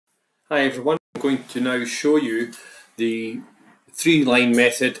Hi everyone, I'm going to now show you the 3-line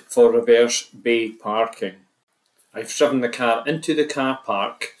method for reverse bay parking. I've driven the car into the car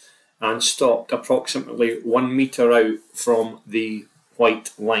park and stopped approximately 1 metre out from the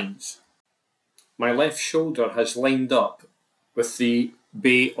white lines. My left shoulder has lined up with the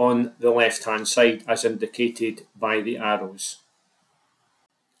bay on the left hand side as indicated by the arrows.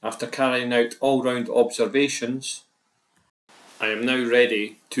 After carrying out all round observations, I am now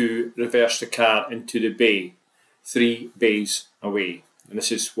ready to reverse the car into the bay, 3 bays away. And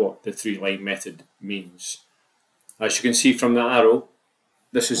this is what the 3-line method means. As you can see from the arrow,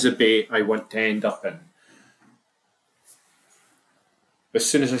 this is the bay I want to end up in. As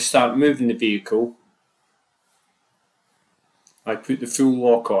soon as I start moving the vehicle, I put the full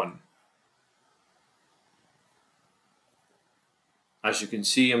lock on. As you can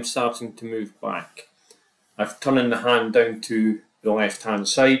see, I'm starting to move back. I've turned the hand down to the left hand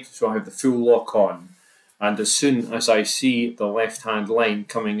side, so I have the full lock on, and as soon as I see the left hand line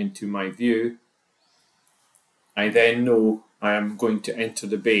coming into my view, I then know I am going to enter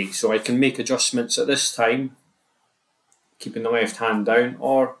the bay. So I can make adjustments at this time, keeping the left hand down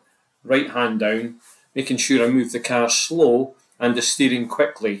or right hand down, making sure I move the car slow and the steering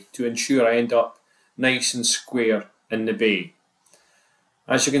quickly to ensure I end up nice and square in the bay.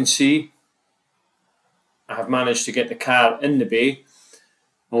 As you can see, I have managed to get the car in the bay,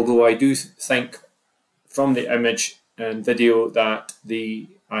 although I do think from the image and video that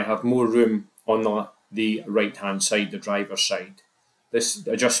I have more room on the right hand side, the driver's side. This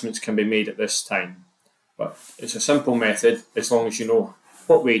adjustments can be made at this time, but it's a simple method as long as you know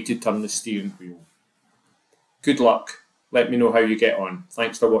what way to turn the steering wheel. Good luck, let me know how you get on.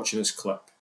 Thanks for watching this clip.